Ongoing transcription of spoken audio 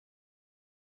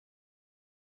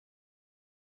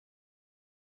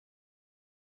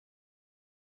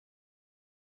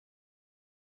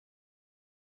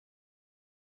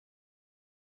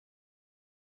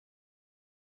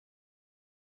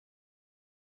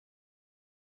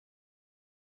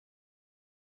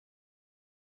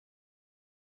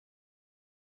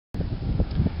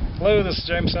Hello, this is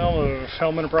James Helm of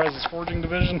Helm Enterprises Forging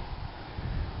Division.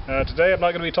 Today I'm not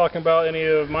going to be talking about any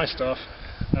of my stuff.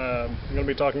 I'm going to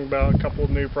be talking about a couple of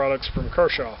new products from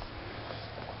Kershaw.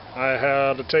 I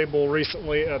had a table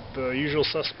recently at the Usual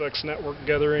Suspects Network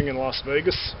gathering in Las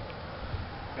Vegas,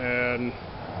 and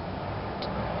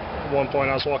at one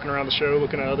point I was walking around the show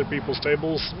looking at other people's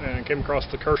tables and came across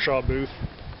the Kershaw booth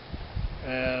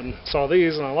and saw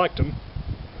these and I liked them.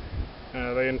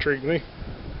 They intrigued me,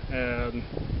 and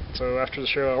so after the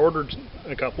show I ordered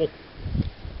a couple.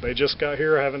 They just got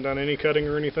here. I haven't done any cutting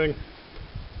or anything.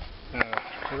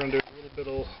 We're going to do a little bit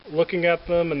of looking at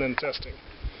them and then testing.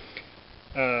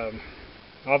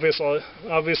 Obviously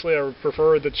I would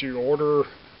prefer that you order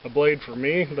a blade for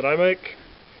me that I make,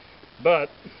 but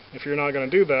if you're not going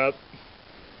to do that,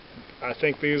 I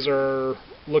think these are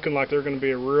looking like they're going to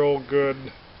be a real good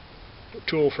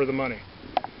tool for the money.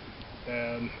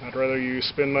 And I'd rather you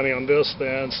spend money on this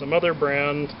than some other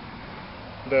brand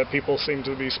that people seem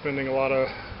to be spending a lot of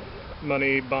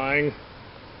money buying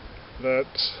that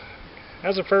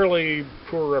has a fairly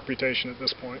poor reputation at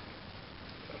this point.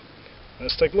 So,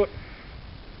 let's take a look.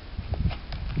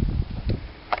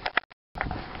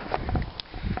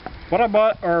 What I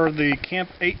bought are the Camp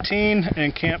 18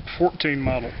 and Camp 14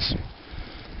 models.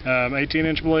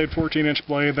 18-inch blade, 14-inch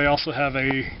blade. They also have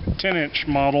a 10-inch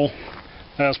model.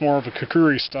 That's more of a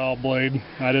Kukuri style blade.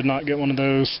 I did not get one of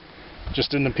those.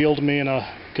 Just didn't appeal to me, and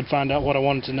I could find out what I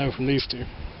wanted to know from these two.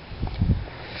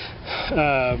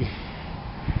 Yeah,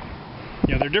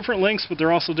 they're different lengths, but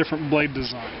they're also different blade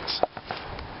designs.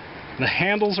 The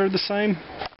handles are the same,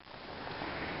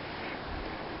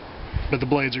 but the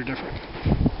blades are different.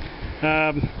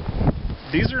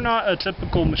 These are not a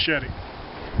typical machete.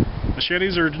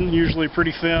 Machetes are usually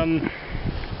pretty thin,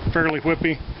 fairly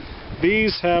whippy.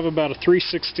 These have about a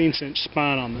 3/16 inch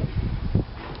spine on them,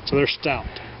 so they're stout.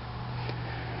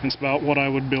 It's about what I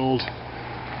would build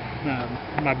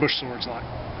my bush swords like.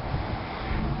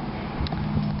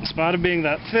 In spite of being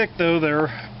that thick, though, they're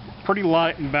pretty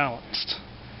light and balanced.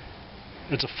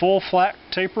 It's a full flat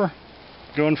taper,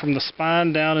 going from the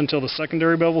spine down until the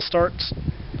secondary bevel starts,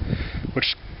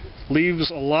 which leaves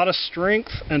a lot of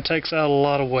strength and takes out a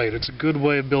lot of weight. It's a good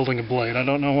way of building a blade. I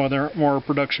don't know why there aren't more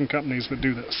production companies that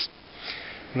do this.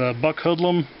 The buck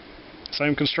hoodlum,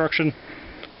 same construction,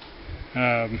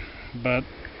 but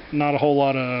not a whole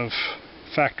lot of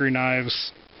factory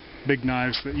knives, big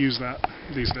knives that use that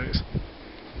these days.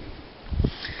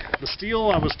 The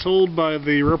steel, I was told by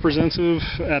the representative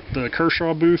at the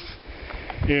Kershaw booth,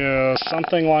 is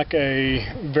something like a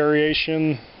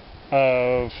variation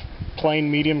of plain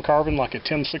medium carbon, like a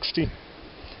 1060.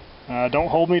 Don't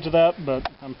hold me to that, but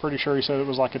I'm pretty sure he said it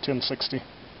was like a 1060.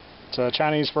 It's a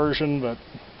Chinese version, but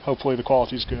hopefully the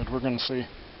quality's good. We're going to see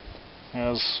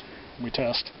as we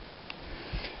test.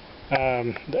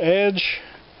 The edge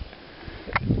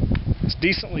is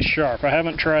decently sharp. I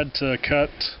haven't tried to cut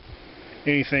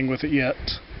anything with it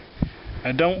yet.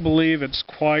 I don't believe it's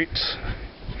quite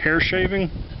hair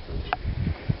shaving.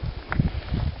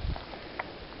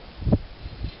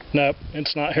 Nope,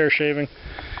 it's not hair shaving,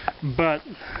 but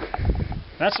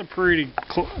that's a pretty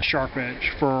sharp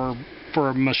edge for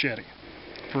a machete,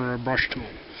 for a brush tool.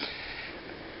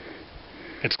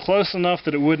 It's close enough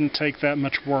that it wouldn't take that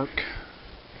much work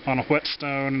on a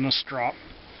whetstone and a strop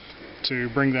to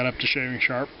bring that up to shaving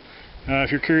sharp.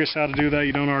 If you're curious how to do that,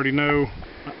 you don't already know,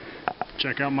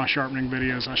 check out my sharpening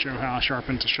videos. I show how I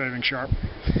sharpen to shaving sharp.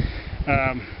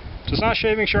 So it's not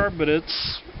shaving sharp, but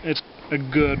it's a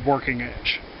good working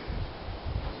edge.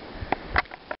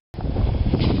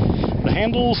 The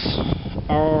handles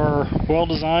are well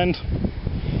designed.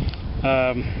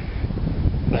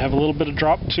 They have a little bit of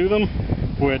drop to them,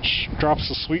 which drops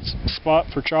the sweet spot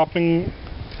for chopping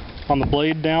on the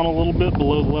blade down a little bit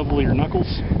below the level of your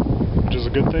knuckles, which is a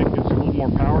good thing. Gives you a little more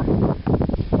power.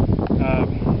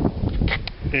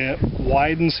 It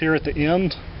widens here at the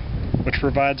end, which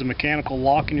provides a mechanical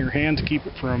lock in your hand to keep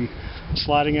it from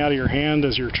sliding out of your hand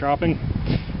as you're chopping.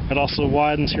 It also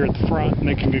widens here at the front,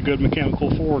 making a good mechanical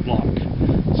forward lock.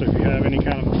 So if you have any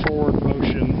kind of a forward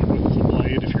motion with the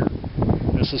blade,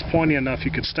 this is pointy enough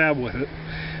you could stab with it.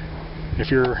 If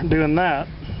you're doing that,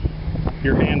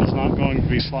 your hand is not going to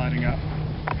be sliding up.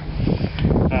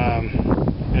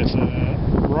 It's a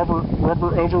rubber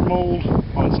overmold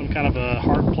on some kind of a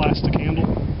hard plastic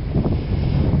handle.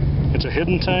 It's a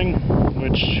hidden tang,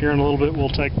 which here in a little bit we'll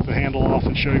take the handle off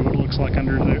and show you what it looks like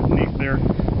underneath there.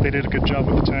 They did a good job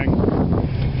with the tang.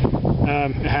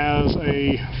 It has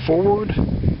a forward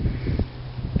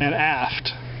and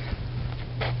aft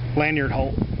lanyard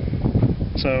hole.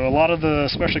 So a lot of the,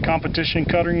 especially competition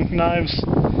cutting knives,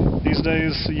 these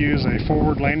days use a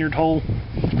forward lanyard hole,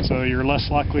 so you're less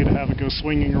likely to have it go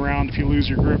swinging around if you lose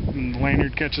your grip and the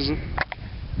lanyard catches it.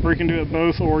 Or you can do it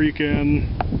both, or you can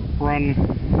run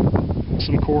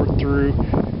some cord through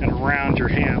and around your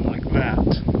hand like that,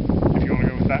 if you want to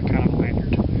go with that kind of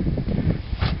lanyard.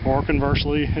 Or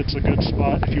conversely, it's a good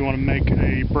spot if you want to make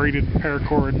a braided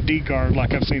paracord D-guard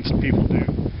like I've seen some people do.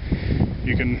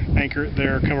 You can anchor it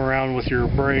there, come around with your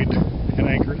braid and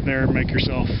anchor it there and make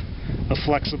yourself a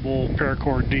flexible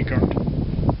paracord D-guard.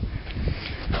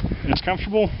 It's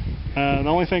comfortable. The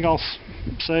only thing I'll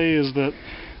say is that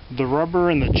the rubber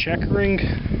and the checkering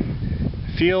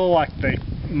feel like they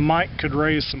could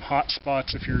raise some hot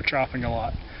spots if you're chopping a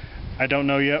lot. I don't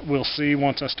know yet. We'll see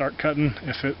once I start cutting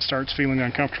if it starts feeling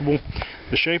uncomfortable.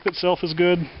 The shape itself is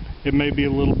good. It may be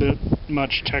a little bit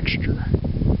much texture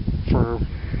for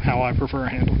how I prefer a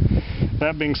handle.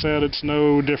 That being said, it's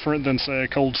no different than, say, a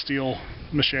cold steel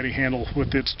machete handle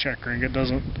with its checkering.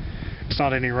 It's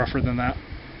not any rougher than that.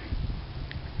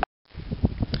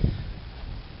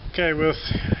 Okay, with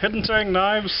hidden tang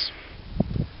knives,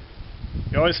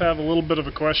 you always have a little bit of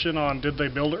a question on did they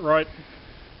build it right.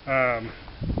 A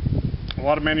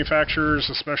lot of manufacturers,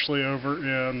 especially over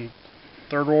in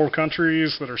third world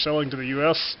countries that are selling to the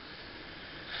US,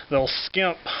 they'll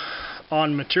skimp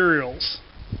on materials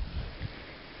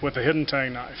with a hidden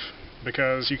tang knife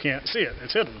because you can't see it,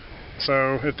 it's hidden.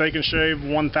 So if they can shave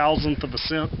 1/1000th of a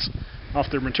cent off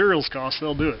their materials cost,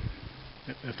 they'll do it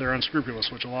if they're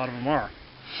unscrupulous, which a lot of them are.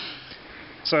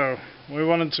 So we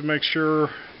wanted to make sure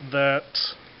that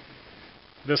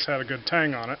this had a good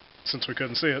tang on it since we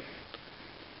couldn't see it,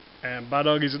 and by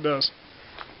doggies it does.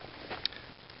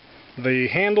 The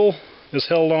handle is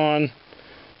held on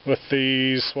with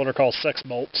these what are called sex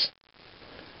bolts.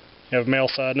 You have a male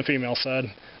side and a female side.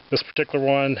 This particular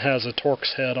one has a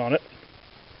Torx head on it.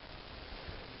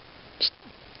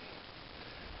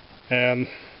 And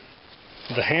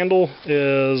the handle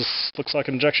looks like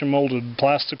injection molded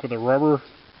plastic with a rubber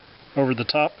over the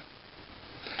top.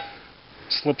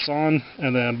 Slips on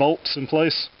and then bolts in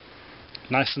place,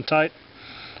 nice and tight.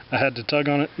 I had to tug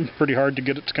on it pretty hard to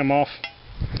get it to come off.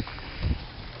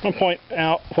 I'm going to point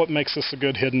out what makes this a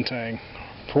good hidden tang.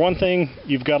 For one thing,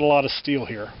 you've got a lot of steel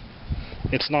here.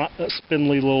 It's not a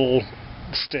spindly little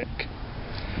stick,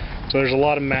 so there's a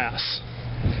lot of mass.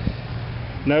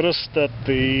 Notice that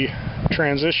the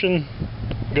transition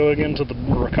going into the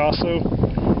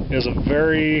ricasso is a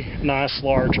very nice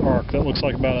large arc that looks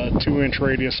like about a 2-inch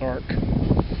radius arc.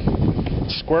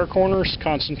 Square corners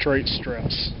concentrate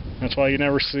stress. That's why you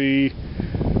never see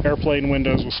airplane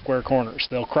windows with square corners.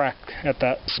 They'll crack at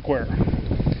that square.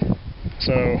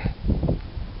 So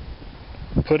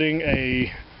putting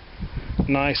a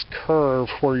nice curve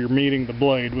where you're meeting the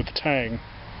blade with the tang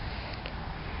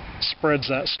spreads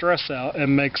that stress out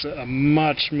and makes it a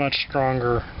much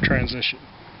stronger transition.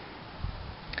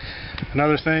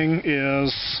 Another thing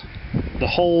is the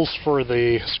holes for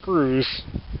the screws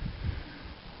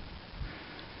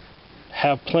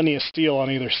have plenty of steel on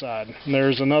either side. And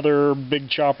there's another big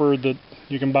chopper that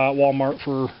you can buy at Walmart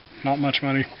for not much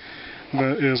money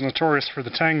that is notorious for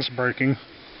the tangs breaking.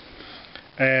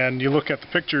 And you look at the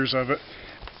pictures of it,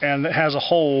 and it has a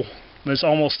hole that's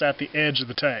almost at the edge of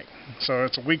the tang. So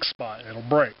it's a weak spot, it'll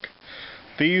break.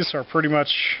 These are pretty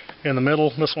much in the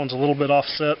middle. This one's a little bit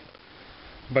offset,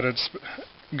 but it's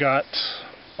got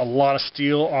a lot of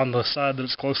steel on the side that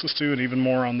it's closest to, and even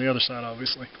more on the other side,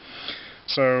 obviously.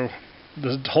 So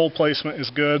the hole placement is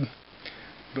good.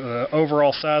 The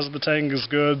overall size of the tang is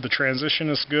good. The transition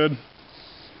is good.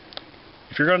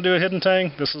 If you're going to do a hidden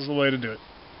tang, this is the way to do it.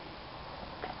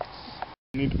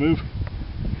 You need to move.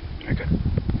 Okay.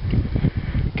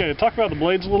 Okay, talk about the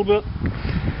blades a little bit.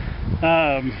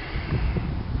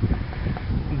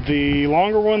 The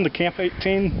longer one, the Camp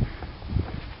 18,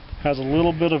 has a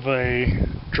little bit of a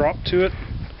drop to it,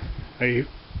 a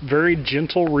very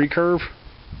gentle recurve.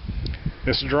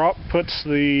 This drop puts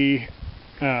the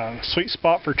sweet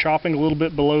spot for chopping a little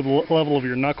bit below the level of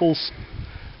your knuckles,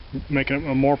 making it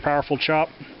a more powerful chop.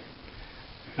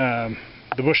 The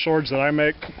bush swords that I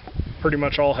make pretty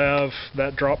much all have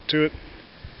that drop to it.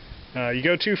 You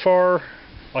go too far,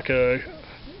 like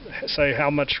say how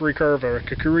much recurve a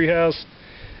kukuri has,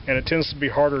 and it tends to be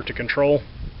harder to control.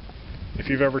 If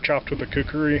you've ever chopped with a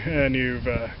kukuri and you've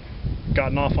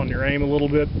gotten off on your aim a little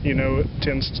bit, you know it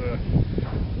tends to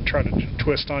try to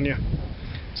twist on you.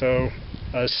 So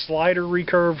a slighter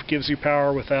recurve gives you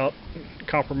power without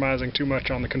compromising too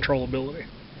much on the controllability.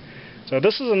 So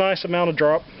this is a nice amount of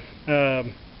drop.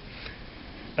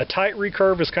 A tight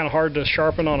recurve is kind of hard to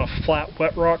sharpen on a flat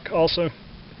wet rock also.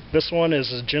 This one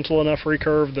is a gentle enough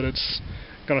recurve that it's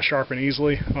going to sharpen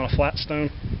easily on a flat stone.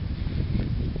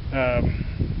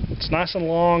 It's nice and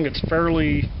long. It's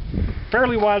fairly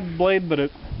wide blade, but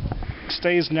it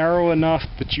stays narrow enough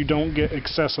that you don't get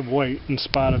excessive weight in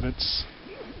spite of its,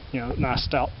 nice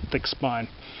stout thick spine.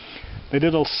 They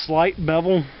did a slight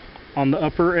bevel on the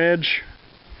upper edge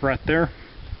right there,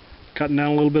 cutting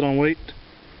down a little bit on weight.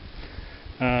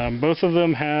 Both of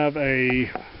them have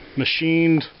a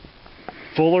machined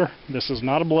fuller. This is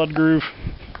not a blood groove.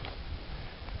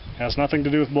 It has nothing to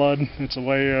do with blood. It's a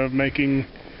way of making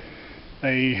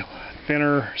a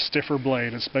thinner, stiffer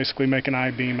blade. It's basically making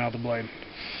I-beam out of the blade.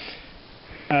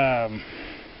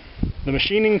 The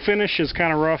machining finish is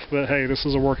kind of rough, but hey, this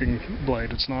is a working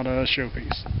blade. It's not a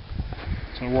showpiece,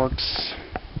 so it works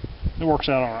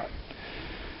out all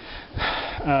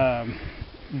right.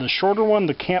 The shorter one,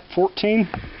 the Camp 14,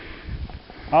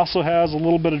 also has a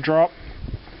little bit of drop.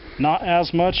 Not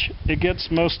as much. It gets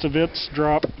most of its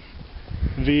drop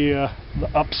via the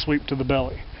upsweep to the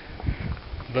belly.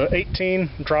 The 18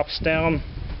 drops down,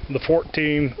 the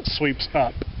 14 sweeps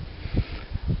up.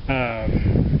 A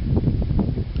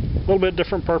little bit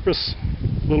different purpose,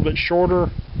 a little bit shorter.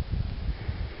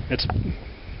 It's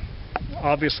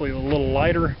obviously a little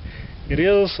lighter. It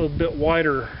is a bit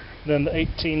wider than the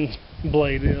 18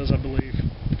 blade is, I believe.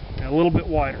 A little bit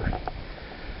wider.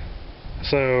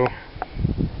 So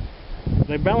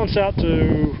they balance out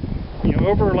to,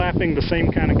 overlapping the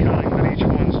same kind of cutting, but each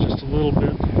one's just a little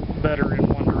bit better in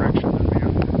one direction than the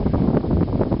other.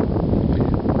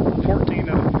 14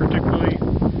 particularly,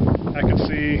 I could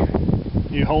see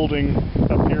you holding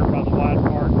up here by the wide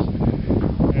part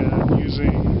and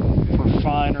using for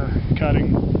finer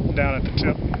cutting down at the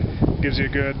tip. Gives you a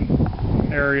good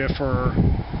area for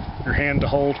your hand to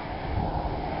hold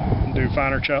and do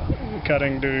finer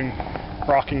cutting, doing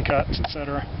rocking cuts,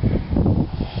 etc.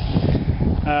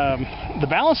 The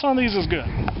balance on these is good.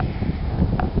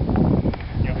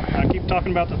 I keep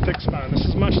talking about the thick spine. This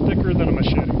is much thicker than a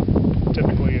machete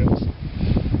typically is.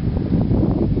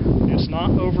 It's not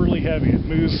overly heavy. It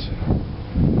moves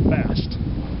fast.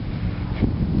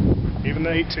 Even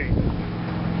the 18.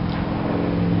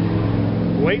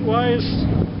 Weight-wise,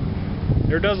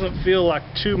 there doesn't feel like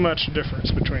too much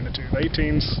difference between the two. The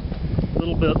 18's a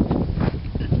little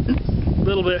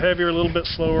bit heavier, a little bit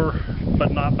slower,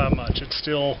 but not by much. It's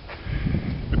still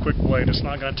a quick blade. It's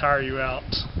not going to tire you out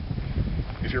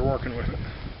if you're working with it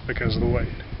because of the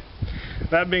weight.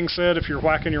 That being said, if you're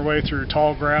whacking your way through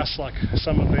tall grass like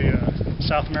some of the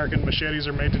South American machetes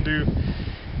are made to do,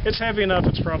 it's heavy enough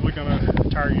it's probably going to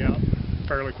tire you out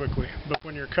fairly quickly. But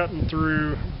when you're cutting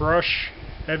through brush,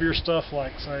 heavier stuff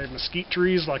like, say, mesquite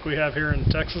trees like we have here in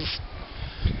Texas,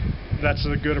 that's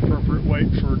a good appropriate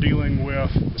weight for dealing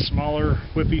with the smaller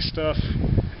whippy stuff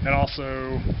and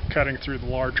also cutting through the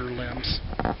larger limbs.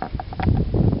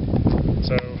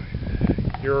 So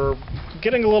you're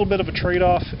getting a little bit of a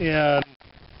trade-off in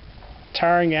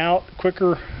tiring out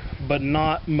quicker, but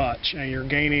not much, and you're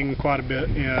gaining quite a bit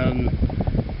in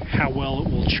how well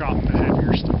it will chop the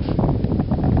heavier stuff.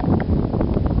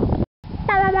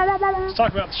 Let's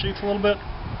talk about the sheath a little bit.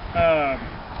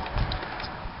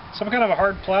 Some kind of a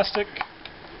hard plastic.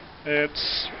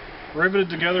 It's riveted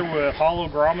together with hollow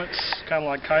grommets, kind of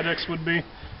like Kydex would be.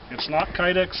 It's not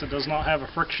Kydex. It does not have a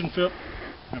friction fit.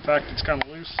 In fact, it's kind of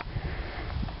loose.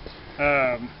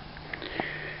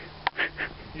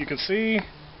 You can see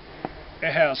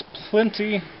it has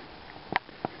plenty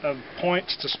of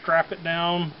points to strap it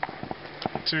down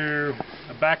to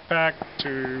a backpack,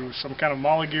 to some kind of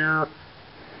molly gear,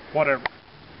 whatever.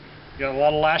 You got a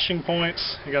lot of lashing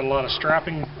points, you got a lot of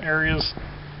strapping areas.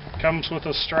 Comes with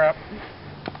a strap.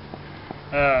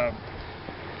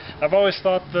 I've always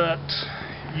thought that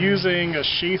using a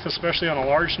sheath, especially on a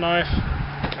large knife,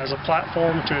 as a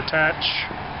platform to attach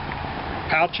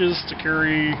pouches to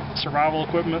carry survival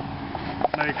equipment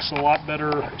makes a lot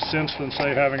better sense than,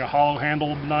 say, having a hollow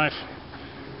handled knife.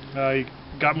 You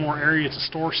got more area to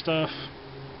store stuff,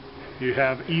 you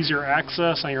have easier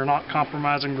access, and you're not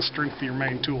compromising the strength of your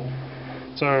main tool.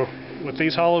 So with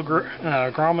these hollow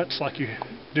grommets like you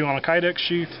do on a Kydex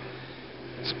sheath,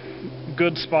 it's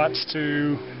good spots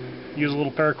to use a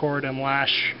little paracord and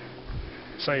lash,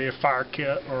 say, a fire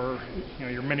kit or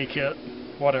your mini kit,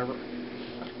 whatever.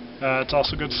 It's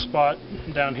also a good spot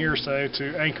down here, say,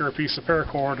 to anchor a piece of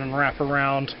paracord and wrap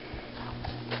around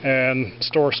and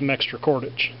store some extra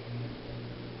cordage.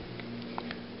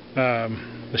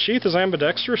 The sheath is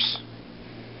ambidextrous.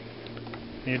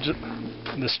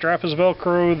 The strap is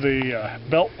Velcro, the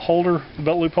belt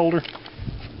loop holder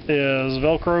is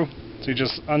Velcro, so you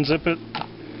just unzip it,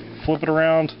 flip it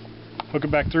around, hook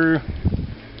it back through.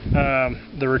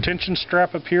 The retention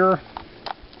strap up here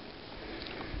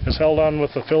is held on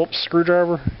with a Phillips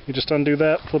screwdriver. You just undo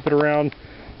that, flip it around,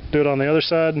 do it on the other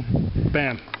side,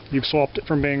 bam. You've swapped it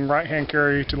from being right-hand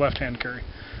carry to left-hand carry.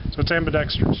 So it's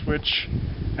ambidextrous, which,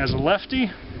 as a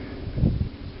lefty,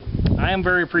 I am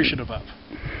very appreciative of.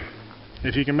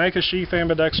 If you can make a sheath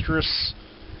ambidextrous,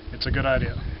 it's a good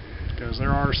idea. Because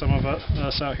there are some of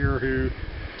us out here who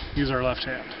use our left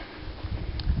hand.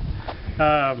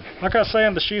 Like I was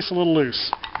saying, the sheath's a little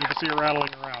loose. You can see it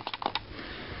rattling around.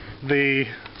 The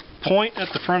point at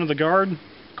the front of the guard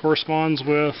corresponds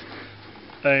with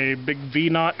a big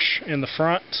V-notch in the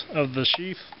front of the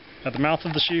sheath, at the mouth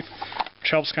of the sheath, which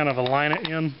helps kind of align it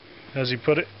in as you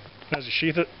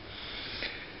sheath it.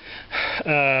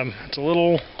 It's a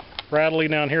little rattly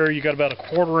down here. You got about a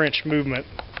 1/4 inch movement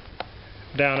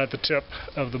down at the tip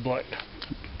of the blade.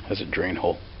 Has a drain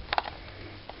hole.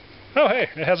 Oh hey,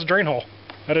 it has a drain hole.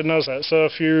 I didn't notice that. So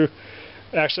if you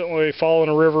accidentally fall in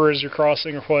a river as you're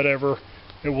crossing or whatever,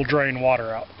 it will drain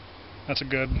water out. That's a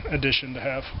good addition to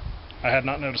have. I had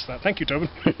not noticed that. Thank you, Tobin.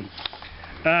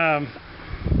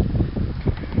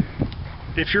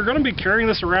 If you're going to be carrying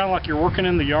this around like you're working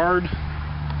in the yard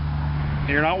and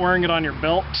you're not wearing it on your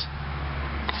belt,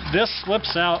 this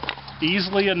slips out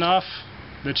easily enough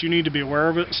that you need to be aware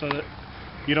of it so that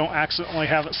you don't accidentally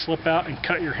have it slip out and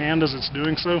cut your hand as it's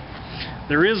doing so.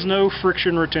 There is no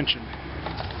friction retention.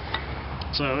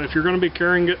 So if you're going to be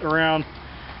carrying it around,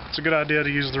 it's a good idea to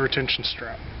use the retention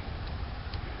strap.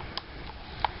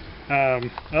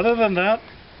 Other than that,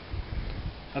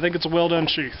 I think it's a well done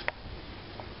sheath.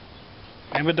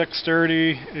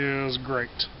 Ambidexterity is great.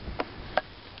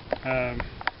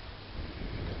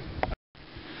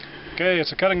 Okay,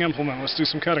 it's a cutting implement. Let's do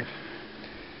some cutting.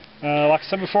 Like I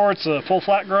said before, it's a full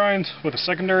flat grind with a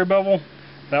secondary bevel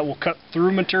that will cut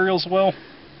through materials well.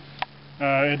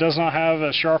 It does not have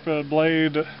as sharp a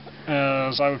blade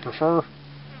as I would prefer,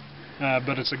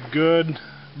 but it's a good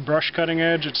brush cutting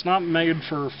edge. It's not made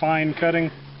for fine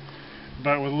cutting,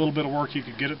 but with a little bit of work you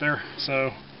could get it there.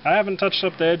 So I haven't touched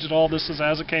up the edge at all. This is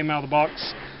as it came out of the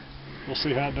box. We'll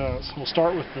see how it does. We'll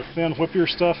start with the thin whippier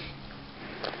stuff.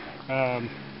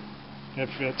 If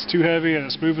it's too heavy and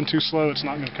it's moving too slow, it's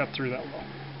not going to cut through that well.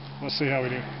 Let's see how we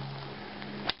do.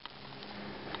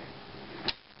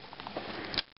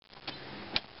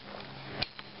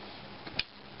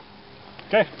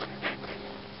 Okay,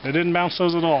 it didn't bounce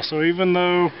those at all. So even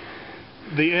though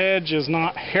the edge is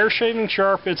not hair shaving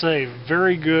sharp, it's a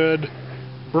very good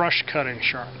brush cutting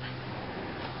sharp.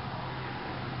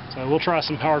 So we'll try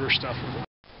some harder stuff with it.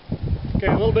 Okay,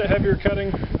 a little bit heavier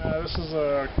cutting. This is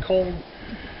a cold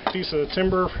piece of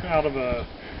timber out of a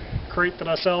crate that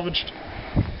I salvaged.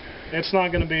 It's not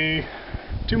going to be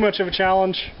too much of a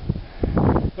challenge,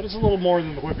 but it's a little more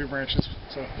than the whippy branches.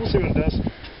 So we'll see what it does.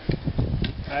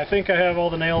 I think I have all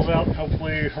the nails out.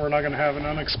 Hopefully we're not going to have an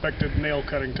unexpected nail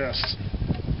cutting test.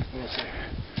 We'll see.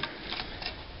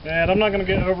 And I'm not going to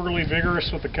get overly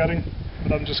vigorous with the cutting,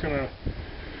 but I'm just going to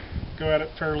go at it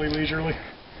fairly leisurely.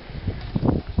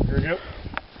 Here we go.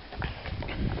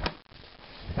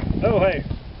 Oh hey,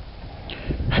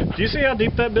 do you see how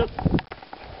deep that bit?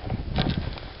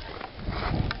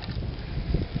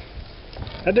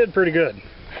 That did pretty good.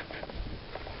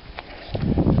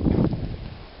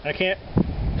 I can't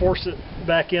force it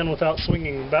back in without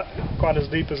swinging about quite as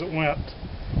deep as it went.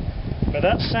 But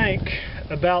that sank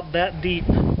about that deep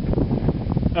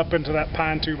up into that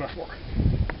pine 2x4.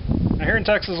 Now here in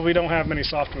Texas we don't have many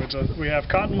softwoods. We have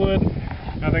cottonwood,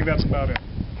 and I think that's about it.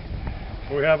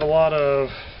 We have a lot of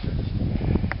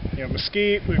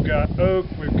mesquite, we've got oak,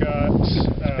 we've got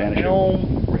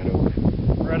elm,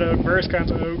 red oak, various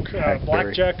kinds of oak,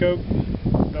 blackjack oak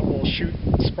that will shoot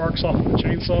sparks off of the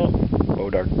chainsaw.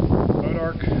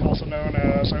 Bodark, also known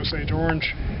as Osage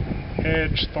orange,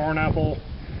 hedge, thorn apple,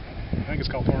 I think it's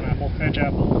called thorn apple, hedge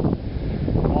apple,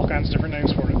 all kinds of different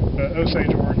names for it, but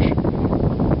Osage orange.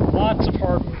 Lots of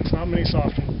hardwoods, not many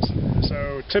softwoods.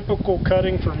 So typical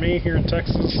cutting for me here in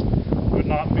Texas would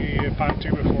not be a pine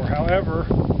 2x4. However,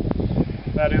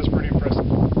 that is pretty impressive.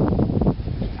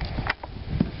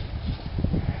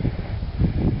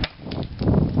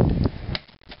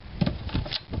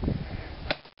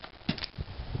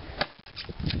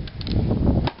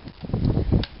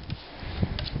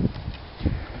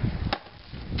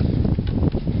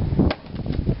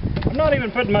 I'm not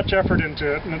even putting much effort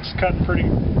into it, and it's cutting pretty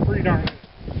darn good.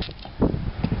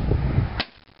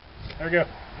 There we go.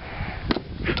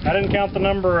 I didn't count the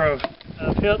number of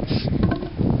hits,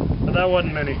 but that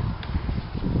wasn't many.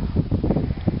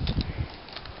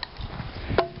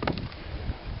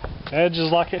 Edge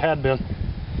is like it had been.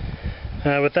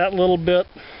 With that little bit,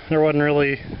 there wasn't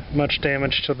really much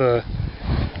damage to the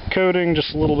coating,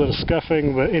 just a little bit of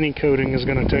scuffing, but any coating is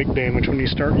going to take damage when you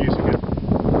start using it.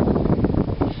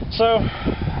 So,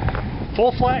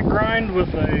 full flat grind with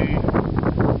a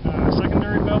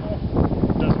secondary bevel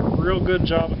does a real good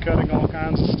job of cutting all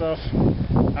kinds of stuff.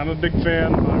 I'm a big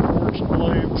fan of my forged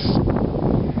blades.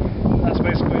 That's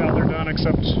basically how they're done,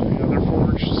 except they're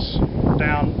forged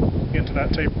down into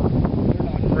that taper. They're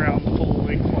not ground full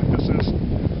length like this is.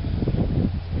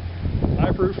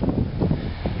 Eye proof.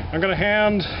 I'm going to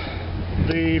hand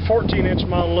the 14-inch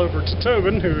model over to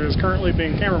Tobin, who is currently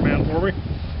being cameraman for me,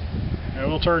 and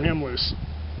we'll turn him loose.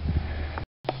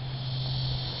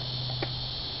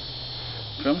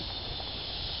 Filming?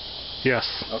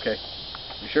 Yes. Okay.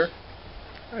 You sure?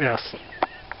 Yes.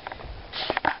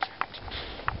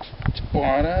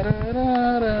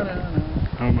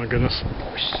 Oh my goodness.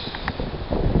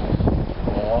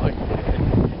 Oh, yeah.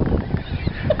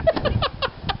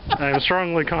 I am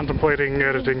strongly contemplating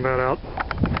editing that out.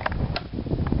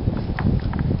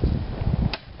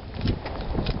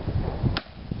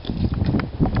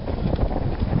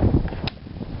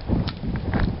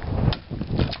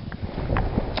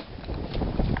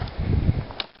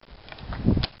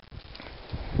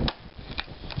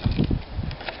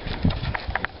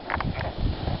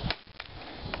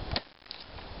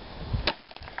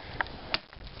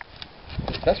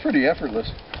 That's pretty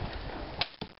effortless.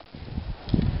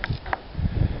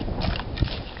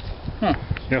 Huh.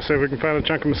 Yeah, see if we can find a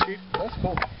chunk of mesquite. That's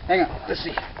cool. Hang on, let's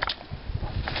see.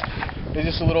 It's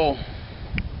just a little,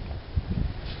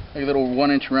 like a little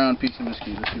 1-inch round piece of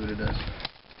mesquite. Let's see what it does.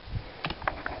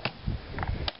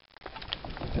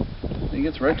 It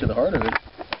gets right to the heart of it.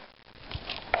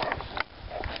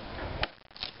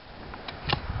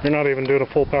 You're not even doing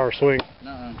a full power swing.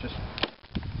 No, just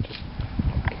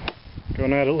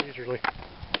going at it leisurely.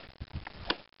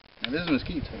 Now this is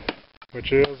mesquite, so.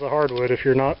 Which is a hardwood if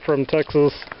you're not from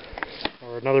Texas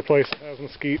or another place that has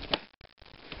mesquite.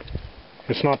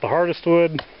 It's not the hardest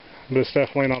wood, but it's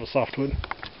definitely not a softwood.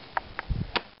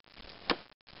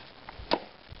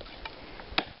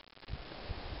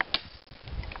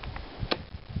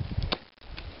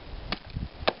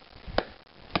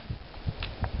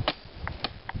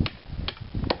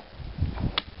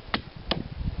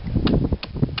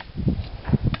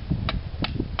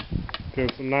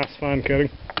 Doing some nice fine cutting.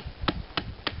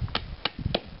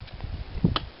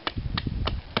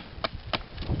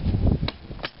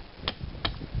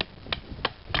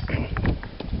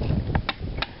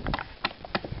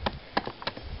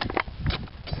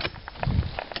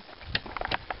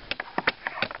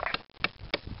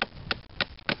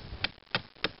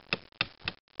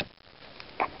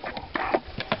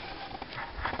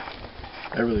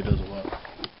 That really does a lot.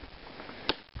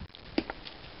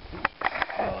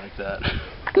 I like that.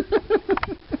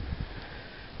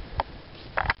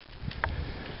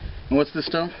 And what's this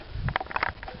stump?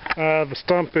 The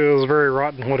stump is very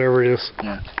rotten, whatever it is.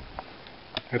 Yeah.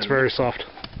 It's very soft.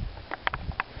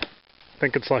 I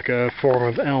think it's like a form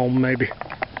of elm, maybe.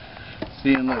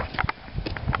 See, and look.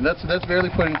 And that's barely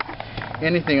putting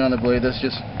anything on the blade. That's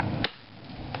just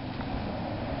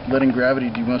letting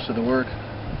gravity do most of the work.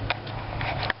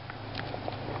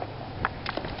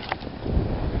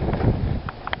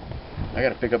 I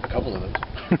gotta pick up a couple of those.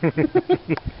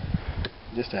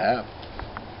 Just to have.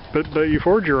 But you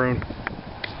forge your own.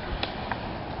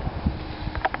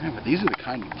 Yeah, but these are the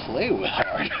kind you play with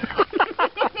hard.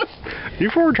 You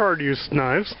forge hard-use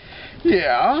knives.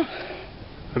 Yeah.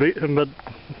 But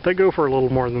they go for a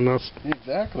little more than this.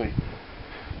 Exactly.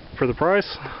 For the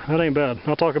price, that ain't bad.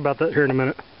 I'll talk about that here in a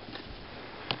minute.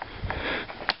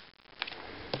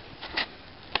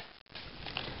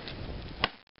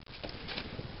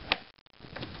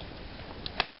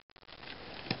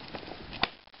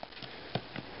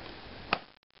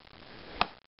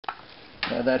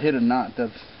 That hit a knot.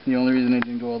 That's the only reason it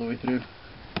didn't go all the way through.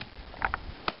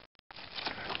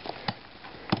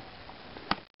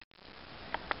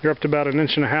 You're up to about 1.5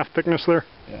 inches thickness there?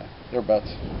 Yeah, thereabouts.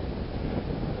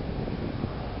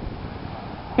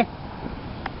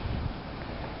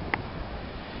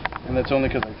 And that's only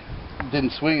because I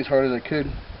didn't swing as hard as I could,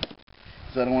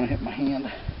 because I don't want to hit my hand.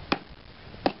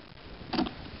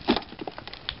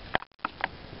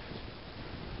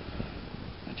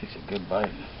 That takes a good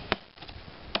bite.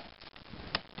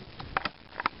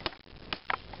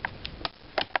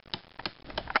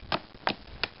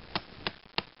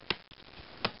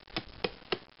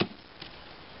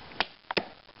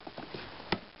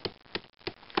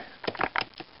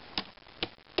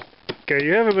 Okay,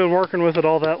 you haven't been working with it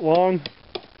all that long.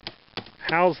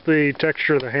 How's the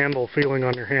texture of the handle feeling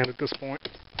on your hand at this point?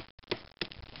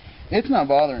 It's not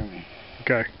bothering me.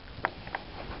 Okay.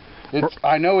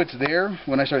 I know it's there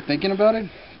when I start thinking about it.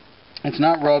 It's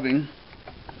not rubbing.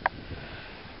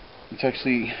 It's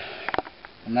actually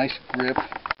a nice grip.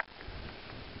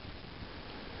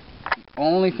 The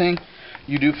only thing,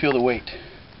 you do feel the weight.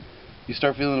 You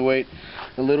start feeling the weight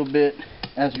a little bit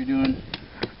as you're doing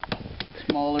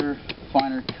smaller,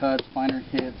 finer cuts, finer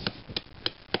hits.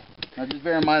 Now just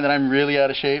bear in mind that I'm really out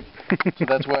of shape, so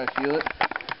that's why I feel it.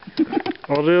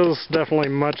 Well, it is definitely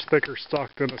much thicker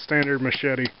stock than a standard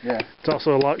machete. Yeah. It's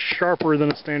also a lot sharper than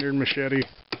a standard machete.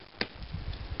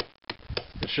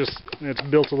 It's just, it's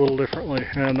built a little differently,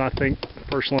 and I think,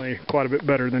 personally, quite a bit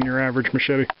better than your average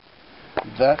machete.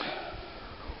 That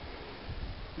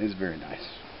is very nice.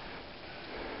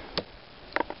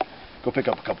 Go pick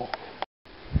up a couple.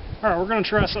 Alright, we're going to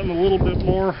try something a little bit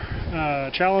more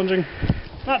challenging.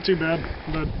 Not too bad,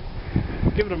 but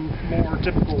give it a more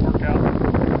typical workout.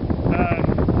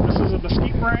 This is a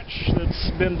mesquite branch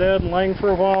that's been dead and laying for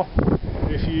a while.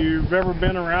 If you've ever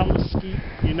been around mesquite,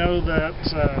 you know that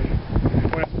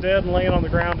when it's dead and laying on the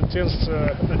ground, it tends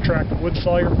to attract wood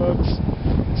sawyer bugs.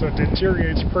 So it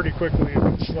deteriorates pretty quickly if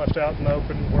it's left out in the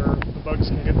open where the bugs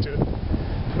can get to it.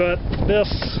 But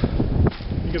this,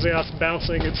 you can see how it's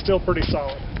bouncing, it's still pretty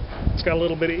solid. It's got a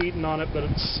little bit of eating on it, but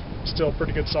it's still a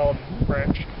pretty good solid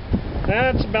branch.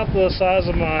 That's about the size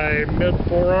of my mid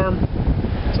forearm,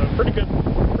 so pretty good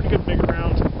big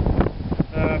round.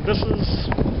 This is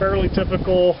fairly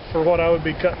typical for what I would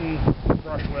be cutting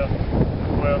brush with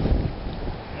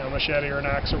a machete or an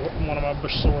axe or one of my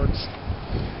bush swords.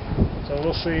 So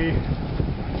we'll see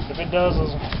if it does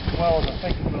as well as I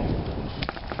think it will.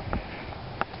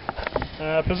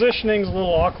 Positioning's a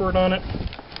little awkward on it.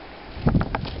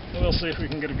 We'll see if we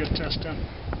can get a good test in.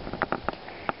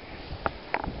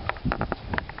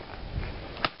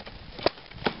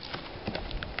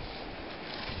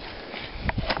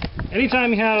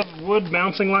 Anytime you have wood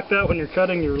bouncing like that when you're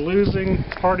cutting, you're losing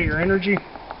part of your energy.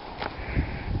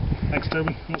 Thanks,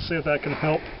 Toby. We'll see if that can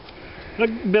help. A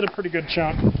bit of pretty good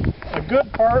chunk. A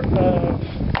good part of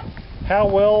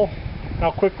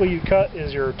how quickly you cut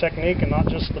is your technique and not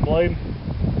just the blade.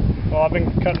 Well, I've been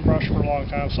cutting brush for a long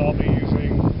time, so I'll be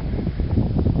using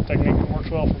a technique that works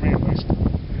well for me at least.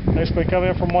 Basically come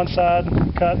in from one side,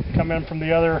 cut, come in from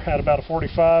the other at about a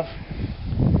 45,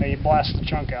 and you blast the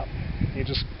chunk out. You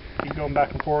just keep going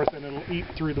back and forth and it'll eat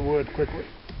through the wood quickly.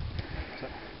 So.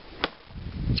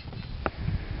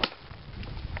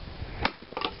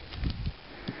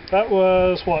 That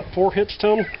was, what, 4 hits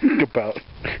total? About.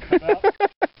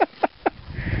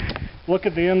 Look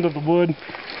at the end of the wood.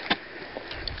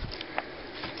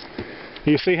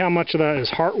 You see how much of that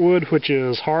is heartwood, which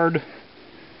is hard.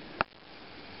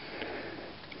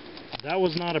 That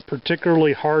was not a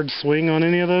particularly hard swing on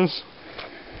any of those.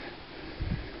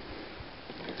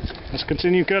 Let's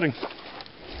continue cutting.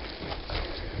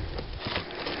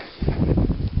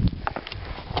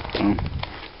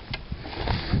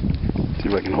 See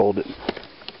if I can hold it.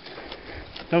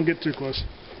 Don't get too close.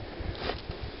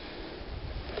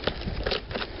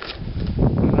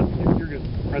 You're good.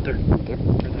 Right there. Right there.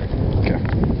 Okay.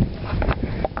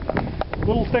 A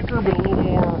little thicker, but a little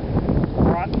more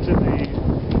rot to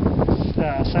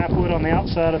the sapwood on the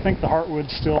outside. I think the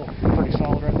heartwood's still pretty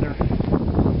solid right there.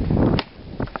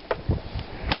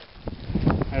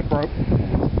 It broke.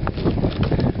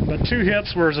 But 2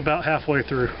 hits was about halfway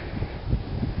through.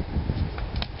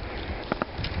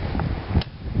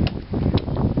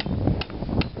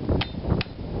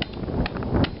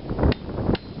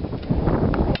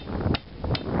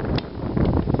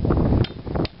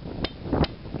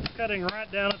 It's cutting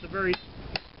right down at the very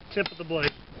tip of the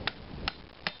blade.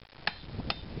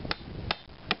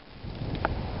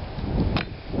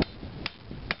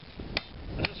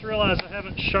 I realize I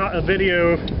haven't shot a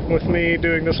video with me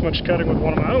doing this much cutting with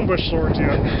one of my own bush swords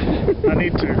yet. I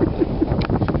need to.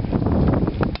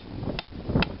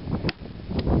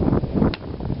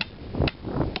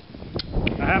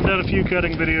 I have done a few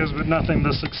cutting videos, but nothing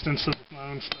this extensive with my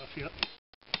own stuff yet.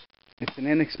 It's an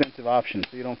inexpensive option,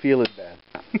 so you don't feel as bad.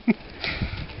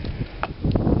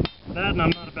 That, and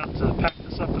I'm not about to pack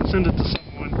this up and send it to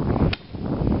someone,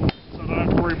 so I don't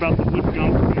have to worry about the wood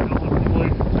gunk being all over the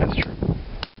blade. That's true.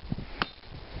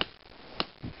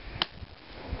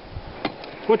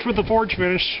 Which with the forge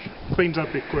finish cleans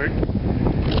up it quick.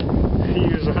 If you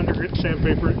use 100 grit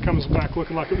sandpaper, it comes back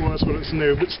looking like it was when it's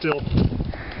new, but still.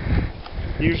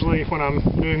 Usually when I'm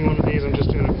doing one of these, I'm just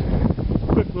doing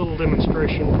a quick little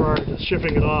demonstration prior to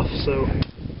shipping it off, so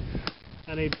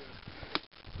I need to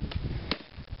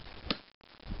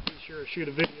be sure to shoot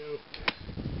a video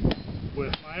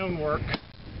with my own work,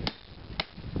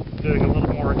 doing a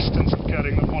little more extensive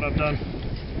cutting than what I've done.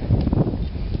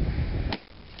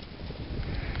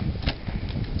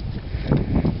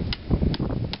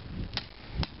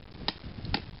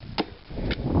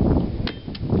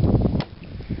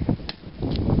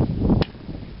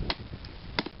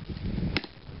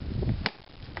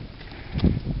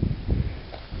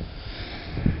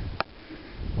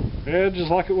 edge is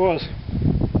like it was.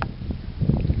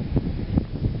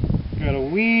 Got a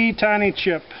wee tiny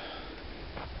chip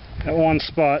at one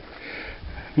spot.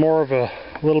 More of a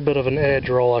little bit of an edge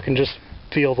roll. I can just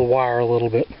feel the wire a little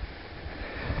bit.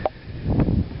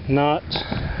 Not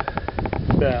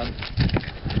bad.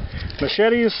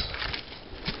 Machetes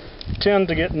tend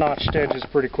to get notched edges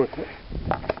pretty quickly.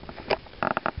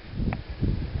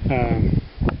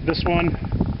 This one,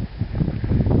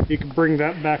 you can bring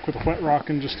that back with a wet rock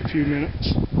in just a few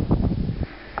minutes.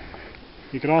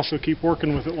 You can also keep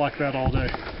working with it like that all day.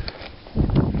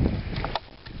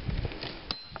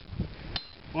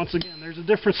 Once again, there's a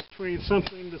difference between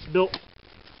something that's built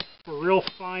for real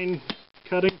fine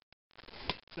cutting,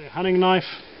 say a hunting knife,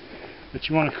 that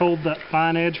you want to hold that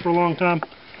fine edge for a long time,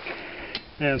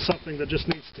 and something that just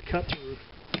needs to cut through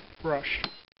brush.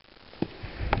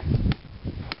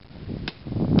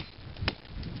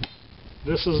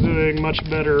 This is doing much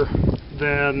better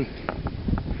than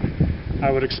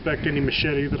I would expect any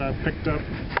machete that I've picked up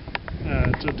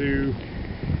to do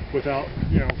without,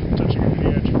 touching the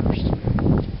edge first.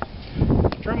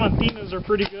 Tramontinas are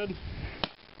pretty good,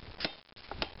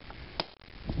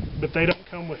 but they don't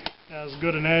come with as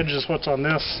good an edge as what's on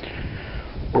this.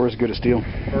 Or as good as steel.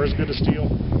 Or as good as steel.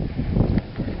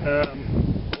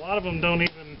 A lot of them don't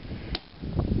even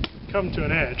come to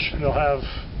an edge. They'll have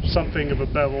something of a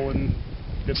bevel and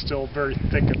it's still very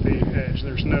thick at the edge.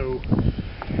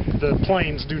 The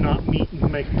planes do not meet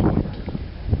and make a point.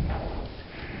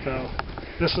 So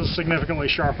this is significantly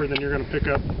sharper than you're going to pick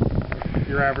up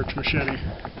your average machete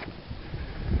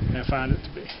and find it to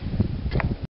be.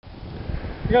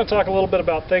 I'm going to talk a little bit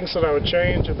about things that I would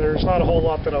change, and there's not a whole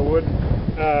lot that I would.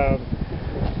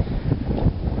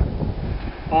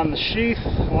 On the sheath,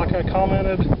 like I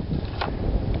commented,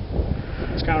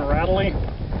 it's kind of rattly.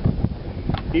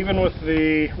 Even with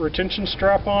the retention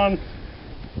strap on,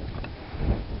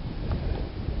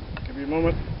 give me a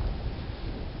moment.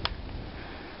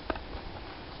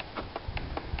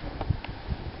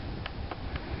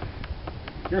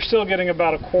 You're still getting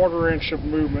about a 1/4 inch of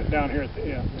movement down here at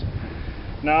the end.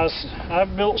 Now,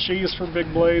 I've built sheaths for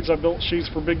big blades. I've built sheaths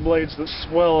for big blades that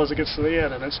swell as it gets to the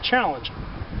end, and it's challenging.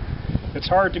 It's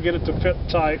hard to get it to fit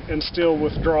tight and still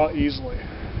withdraw easily.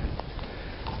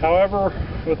 However,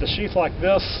 with a sheath like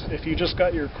this, if you just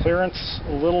got your clearance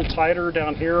a little tighter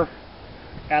down here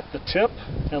at the tip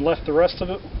and left the rest of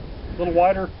it a little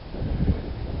wider,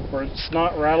 where it's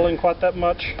not rattling quite that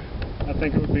much, I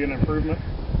think it would be an improvement.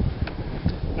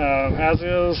 As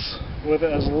is, with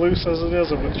it as loose as it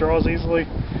is, it withdraws easily.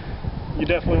 You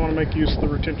definitely want to make use of the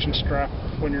retention strap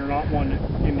when you're not one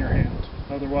in your hand.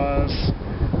 Otherwise,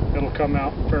 it'll come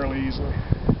out fairly easily.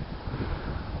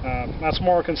 That's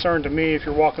more a concern to me if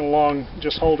you're walking along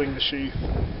just holding the sheath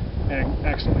and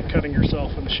accidentally cutting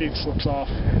yourself and the sheath slips off,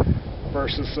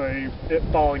 versus say it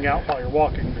falling out while you're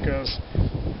walking, because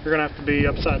you're going to have to be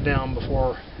upside down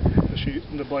before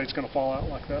the blade's going to fall out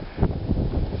like that.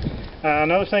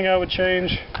 Another thing I would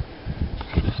change,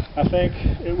 I think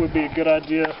it would be a good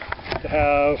idea to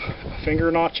have a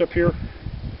finger notch up here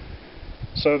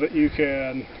so that you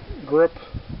can grip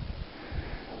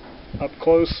up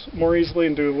close more easily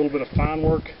and do a little bit of fine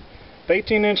work. The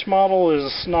 18-inch model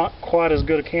is not quite as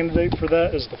good a candidate for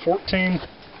that as the 14.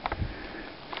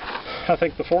 I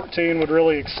think the 14 would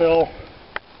really excel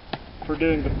for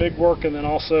doing the big work and then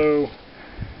also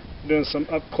doing some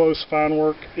up close fine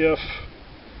work if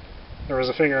there was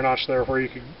a finger notch there where you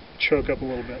could choke up a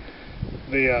little bit.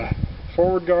 The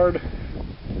forward guard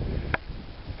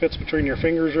fits between your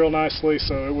fingers real nicely,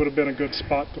 so it would have been a good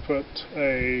spot to put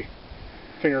a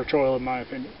finger choil in my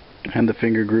opinion. And the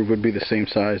finger groove would be the same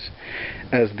size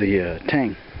as the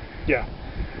tang. Yeah.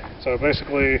 So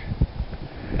basically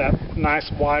that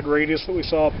nice wide radius that we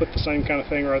saw, put the same kind of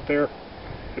thing right there.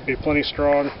 It'd be plenty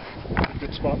strong, a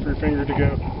good spot for your finger to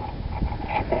go.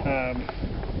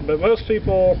 But most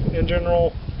people in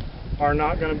general are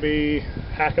not going to be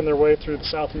hacking their way through the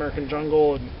South American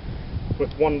jungle and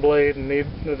with one blade and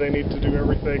they need to do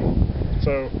everything.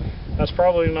 So that's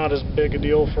probably not as big a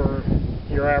deal for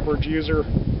your average user,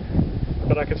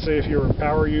 but I could see if you were a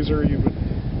power user, you would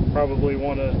probably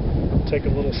want to take a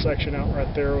little section out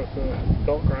right there with a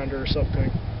belt grinder or something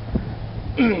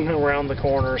around the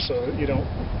corner so that you don't,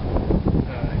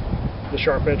 the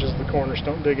sharp edges of the corners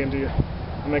don't dig into you.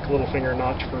 And make a little finger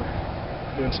notch for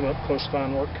doing some up close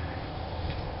fine work.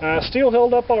 Steel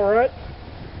held up alright.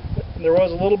 There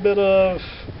was a little bit of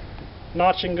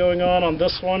notching going on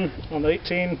this one, on the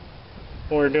 18, when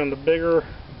we were doing the bigger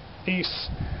piece.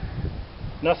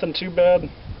 Nothing too bad.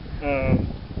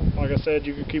 Like I said,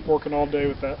 you could keep working all day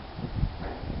with that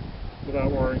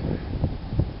without worrying.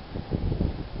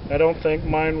 I don't think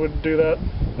mine would do that.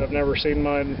 I've never seen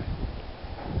mine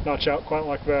notch out quite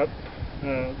like that,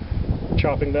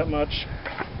 chopping that much.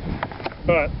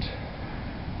 But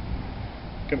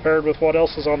compared with what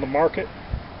else is on the market,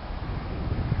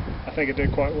 I think it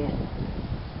did quite well.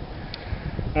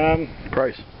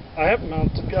 Price? I'll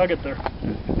get there.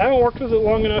 I haven't worked with it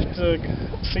long enough to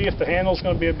see if the handle's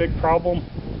going to be a big problem.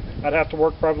 I'd have to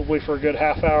work probably for a good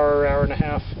half hour, hour and a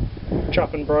half,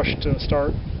 chopping brush to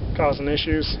start causing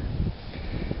issues.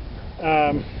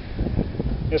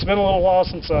 It's been a little while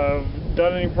since I've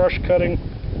done any brush cutting,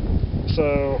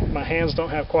 so my hands don't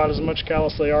have quite as much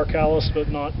callus. They are callous, but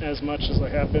not as much as they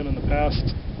have been in the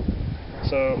past.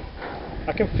 So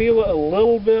I can feel it a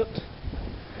little bit,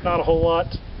 not a whole lot.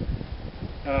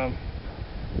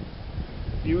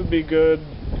 You would be good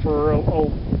for a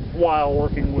while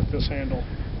working with this handle.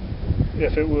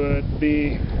 If it would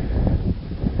be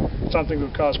something that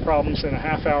would cause problems in a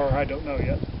half hour, I don't know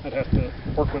yet. I'd have to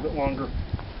work with it longer.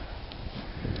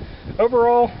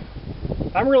 Overall,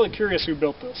 I'm really curious who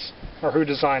built this, or who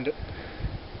designed it.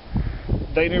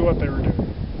 They knew what they were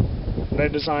doing. They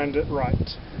designed it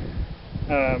right.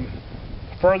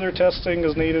 Further testing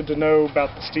is needed to know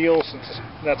about the steel, since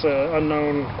that's an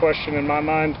unknown question in my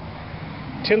mind.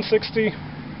 1060,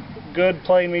 good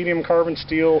plain medium carbon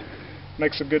steel,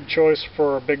 makes a good choice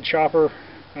for a big chopper.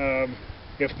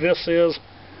 If this is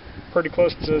pretty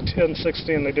close to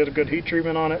 1060 and they did a good heat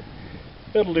treatment on it,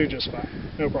 it'll do just fine,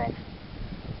 no problem.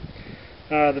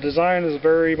 The design is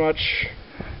very much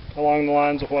along the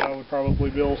lines of what I would probably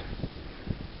build.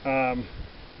 I'd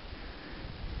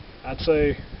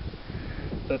say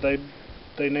that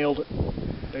they nailed it.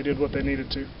 They did what they needed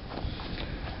to.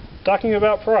 Talking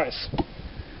about price,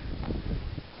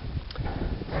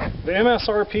 the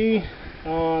MSRP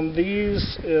on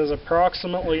these is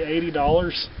approximately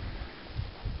 $80.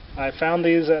 I found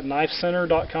these at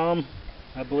knifecenter.com.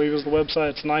 I believe is the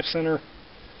website. It's Knife Center.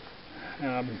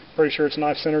 I'm pretty sure it's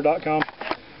knifecenter.com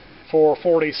for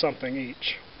 40 something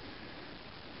each.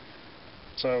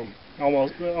 So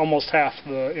almost half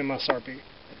the MSRP.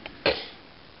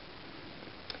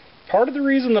 Part of the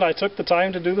reason that I took the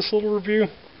time to do this little review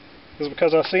is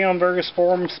because I see on various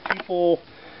forums people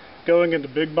going into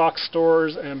big box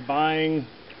stores and buying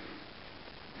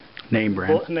name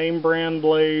brand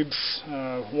blades.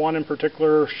 One in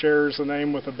particular shares the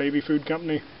name with a baby food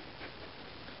company.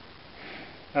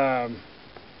 And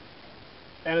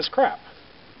it's crap.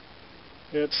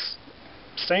 It's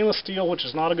stainless steel, which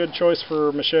is not a good choice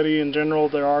for machete in general.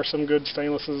 There are some good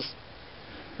stainlesses,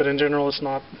 but in general it's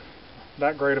not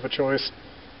that great of a choice.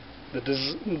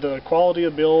 The quality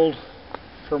of build,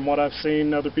 from what I've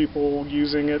seen other people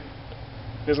using it,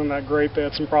 isn't that great. They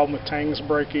had some problem with tangs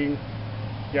breaking,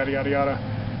 yada yada yada.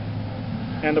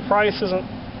 And the price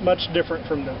isn't much different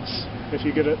from this, if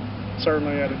you get it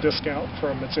certainly at a discount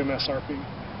from its MSRP.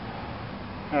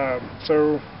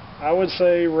 So I would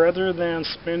say, rather than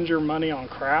spend your money on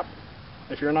crap,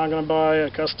 if you're not going to buy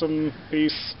a custom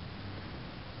piece,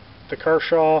 the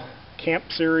Kershaw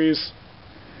Camp Series,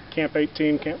 Camp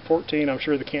 18, Camp 14, I'm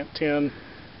sure the Camp 10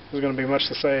 is going to be much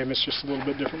the same. It's just a little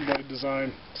bit different blade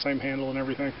design, same handle and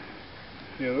everything.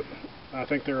 I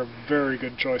think they're a very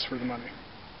good choice for the money.